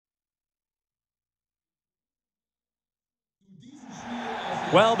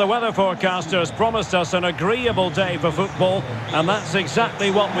Well, the weather forecasters promised us an agreeable day for football, and that's exactly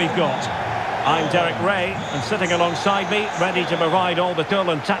what we've got. I'm Derek Ray, and sitting alongside me, ready to provide all the dull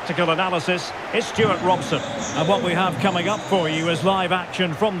and tactical analysis, is Stuart Robson. And what we have coming up for you is live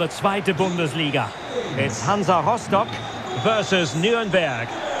action from the Zweite Bundesliga. It's Hansa Rostock versus Nürnberg.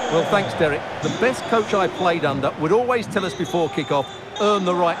 Well, thanks, Derek. The best coach I played under would always tell us before kick-off, earn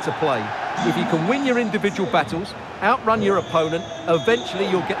the right to play. If you can win your individual battles, outrun your opponent, eventually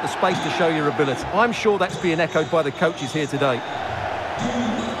you'll get the space to show your ability. I'm sure that's being echoed by the coaches here today.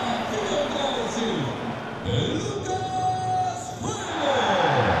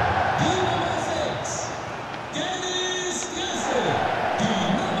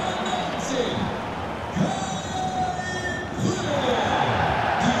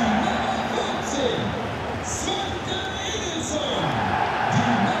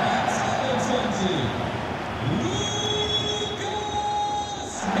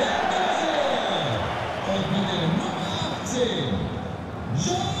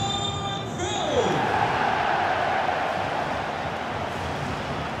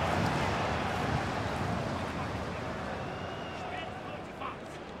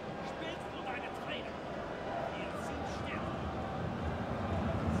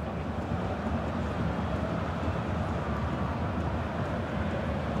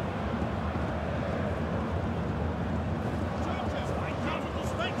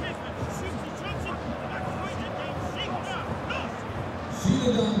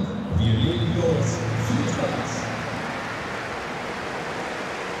 Vielen Dank, wir legen los. Viel Spaß.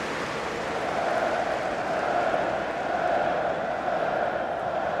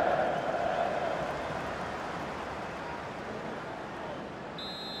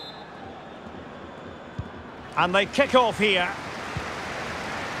 And they kick off here.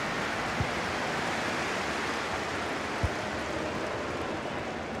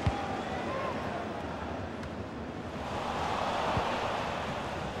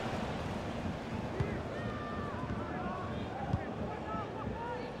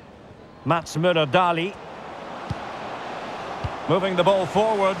 Mats Müller-Dali. Moving the ball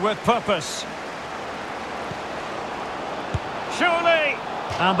forward with purpose. Surely!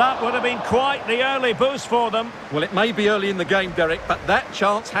 And that would have been quite the early boost for them. Well, it may be early in the game, Derek, but that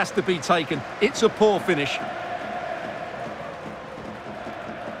chance has to be taken. It's a poor finish.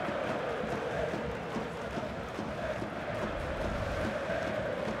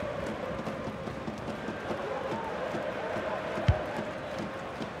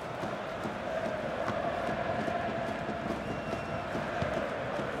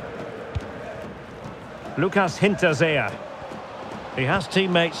 Lukas Hinterseher. He has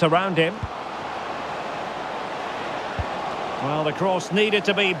teammates around him. Well, the cross needed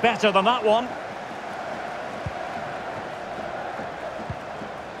to be better than that one.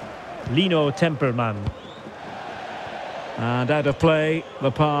 Lino Tempelmann. And out of play,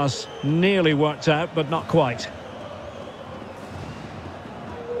 the pass nearly worked out, but not quite.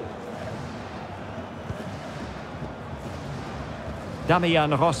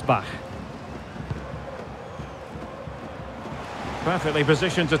 Damian Rosbach. Perfectly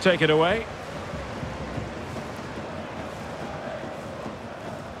positioned to take it away.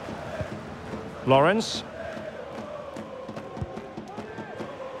 Lawrence.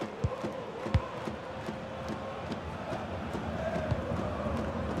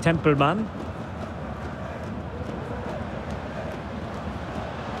 Tempelmann.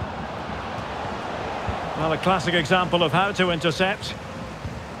 Well, a classic example of how to intercept.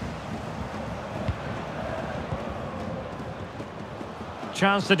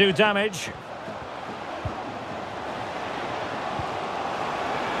 Chance to do damage.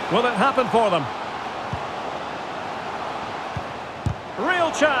 Will it happen for them? Real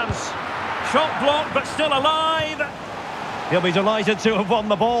chance. Shot blocked, but still alive. He'll be delighted to have won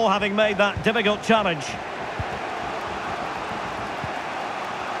the ball, having made that difficult challenge.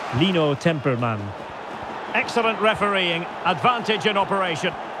 Lino Tempelmann. Excellent refereeing. Advantage in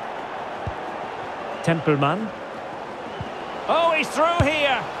operation. Tempelmann. Oh, he's through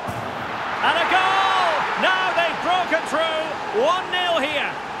here. And a goal! Now they've broken through. 1-0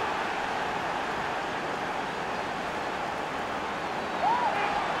 here.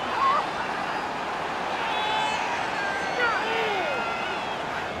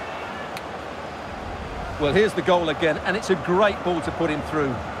 Well, here's the goal again, and it's a great ball to put him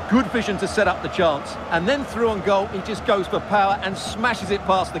through. Good vision to set up the chance. And then through on goal, he just goes for power and smashes it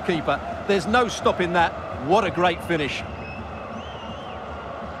past the keeper. There's no stopping that. What a great finish.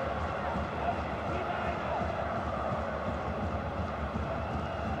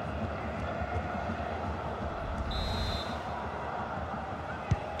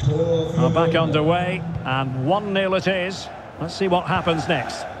 Tor für Back Nürnberg. underway, and 1-0 it is. Let's see what happens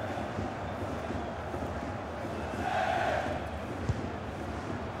next.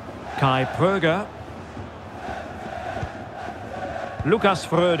 Kai Pröger. Lukas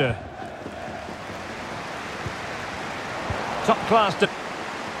Fröde. Top class.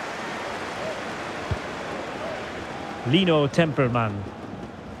 Lino Tempelmann.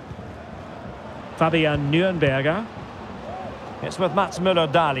 Fabian Nürnberger. It's with Mats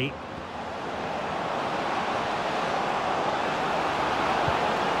Müller-Dali.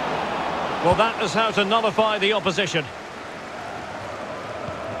 Well, that is how to nullify the opposition.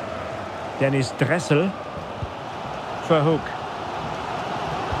 Dennis Dressel. Verhoek.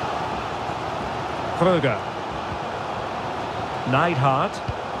 Kröger. Neidhart.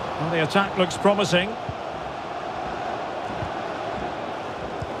 Well, the attack looks promising.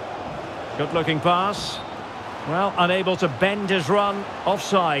 Good-looking pass. Well, unable to bend his run.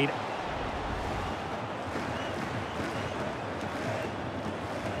 Offside.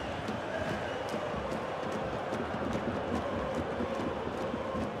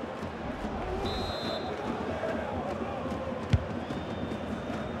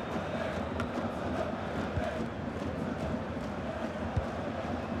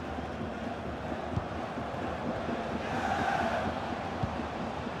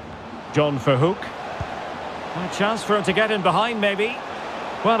 John Verhoek. A chance for him to get in behind, maybe.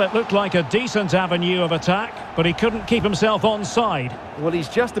 Well, it looked like a decent avenue of attack, but he couldn't keep himself onside. Well, he's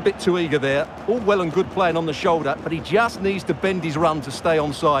just a bit too eager there. All well and good playing on the shoulder, but he just needs to bend his run to stay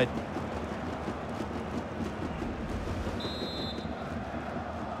onside.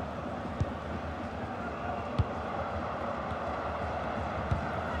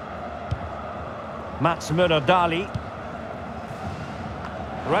 Mats Müller-Dali.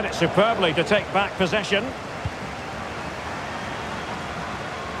 Read it superbly to take back possession.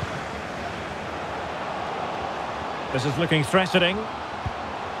 This is looking threatening.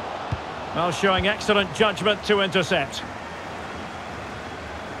 Well, showing excellent judgment to intercept.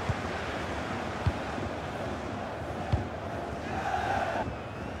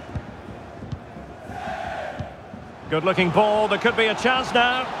 Good-looking ball. There could be a chance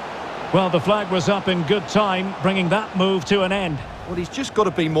now. Well, the flag was up in good time, bringing that move to an end. Well, he's just got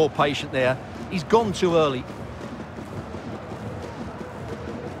to be more patient there. He's gone too early.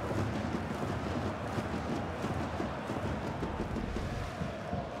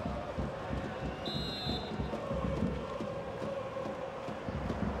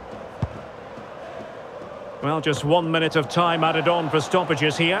 Well, just 1 minute of time added on for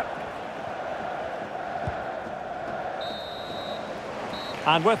stoppages here.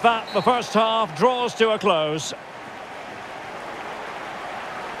 And with that, the first half draws to a close.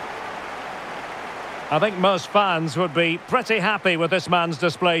 I think most fans would be pretty happy with this man's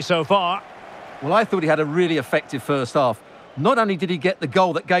display so far. Well, I thought he had a really effective first half. Not only did he get the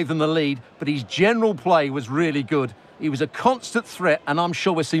goal that gave them the lead, but his general play was really good. He was a constant threat, and I'm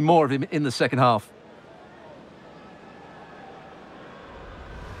sure we'll see more of him in the second half.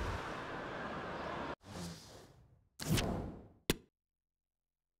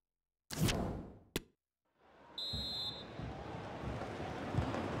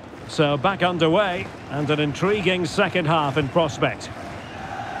 So back underway, and an intriguing second half in prospect.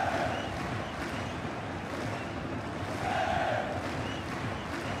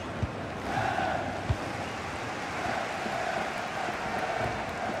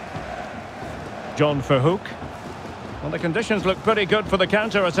 John Verhoek. Well, the conditions look pretty good for the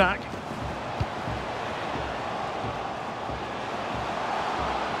counter-attack.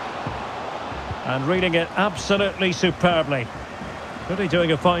 And reading it absolutely superbly. Really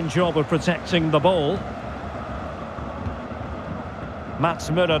doing a fine job of protecting the ball. Mats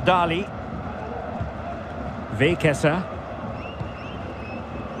Müller-Dali. Weekesser.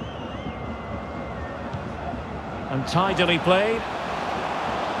 And tidily played.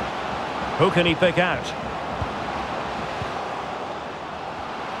 Who can he pick out?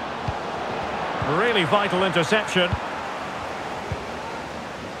 Really vital interception.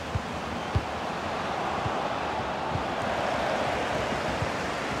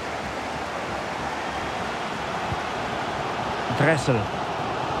 Dressel.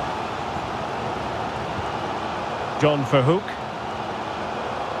 John Verhoek.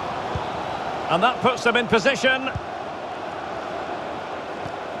 And that puts them in position.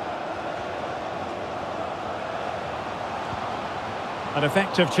 An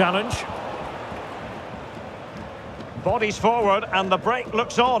effective challenge. Bodies forward and the break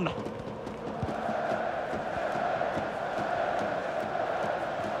looks on.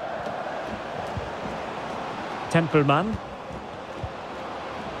 Tempelmann.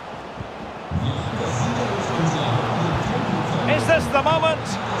 the moment.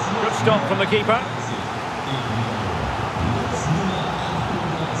 Good stop from the keeper.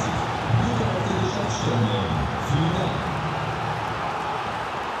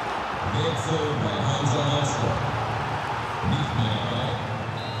 Wechsel bei Hansa Rostock. Nicht mehr dabei.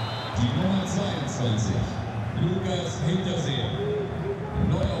 Die Nummer 22. Lukas Hintersee.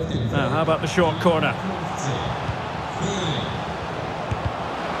 Neu auf dem Feld. Now, how about the short corner? 15.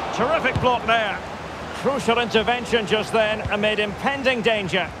 Terrific block there. Crucial intervention just then amid impending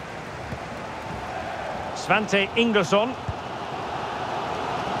danger. Svante Ingelsson.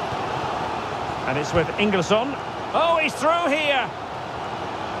 And it's with Ingelsson. Oh, he's through here.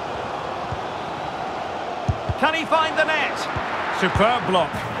 Can he find the net? Superb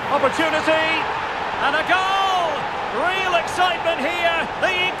block. Opportunity. And a goal! Real excitement here.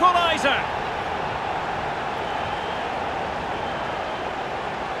 The equaliser.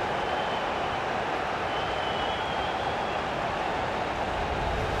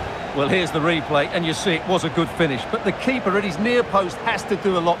 Well, here's the replay, and you see it was a good finish. But the keeper at his near post has to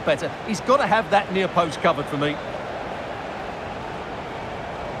do a lot better. He's got to have that near post covered for me.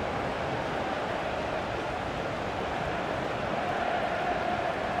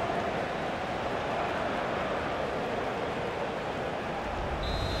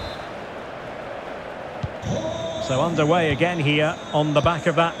 So underway again here on the back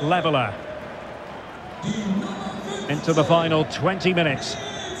of that leveller. Into the final 20 minutes.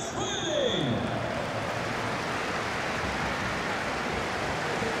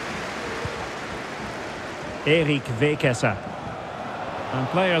 Erik Vekesa. And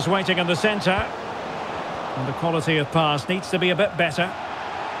players waiting in the centre. And the quality of pass needs to be a bit better.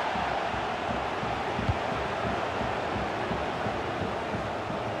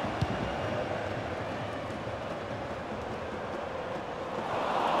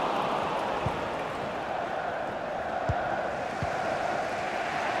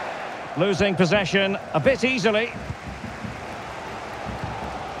 Losing possession a bit easily.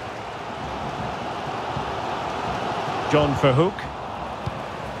 John Verhoek.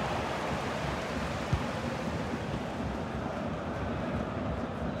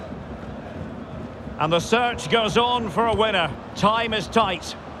 And the search goes on for a winner. Time is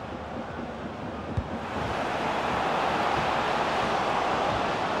tight.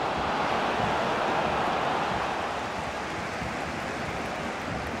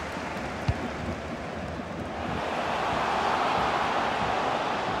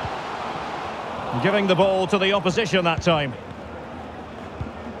 Giving the ball to the opposition that time.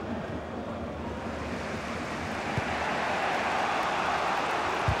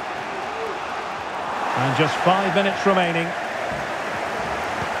 And just 5 minutes remaining.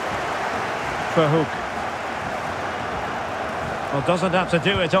 Verhoek. Well, doesn't have to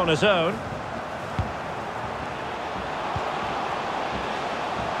do it on his own.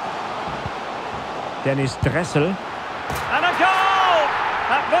 Dennis Dressel. And a goal!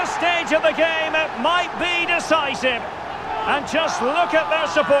 At this stage of the game, it might be decisive. And just look at their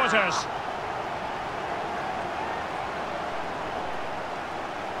supporters.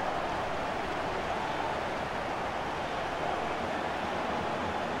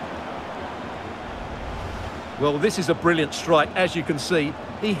 Well, this is a brilliant strike, as you can see.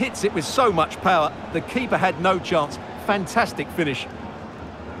 He hits it with so much power. The keeper had no chance. Fantastic finish.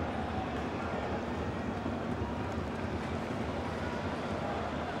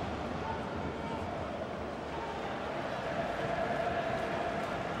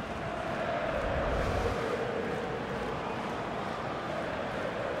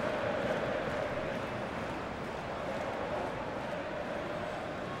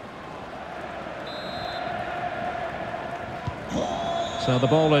 So the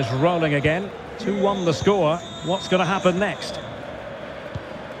ball is rolling again. 2-1 the score. What's going to happen next?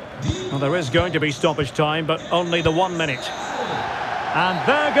 Well, there is going to be stoppage time, but only the 1 minute. And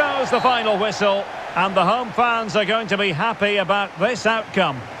there goes the final whistle. And the home fans are going to be happy about this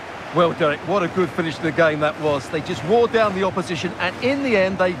outcome. Well, Derek, what a good finish to the game that was. They just wore down the opposition, and in the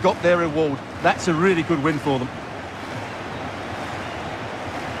end, they got their reward. That's a really good win for them.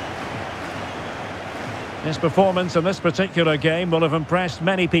 His performance in this particular game will have impressed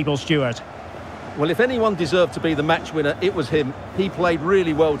many people, Stuart. Well, if anyone deserved to be the match winner, it was him. He played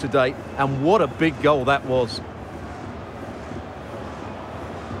really well today, and what a big goal that was.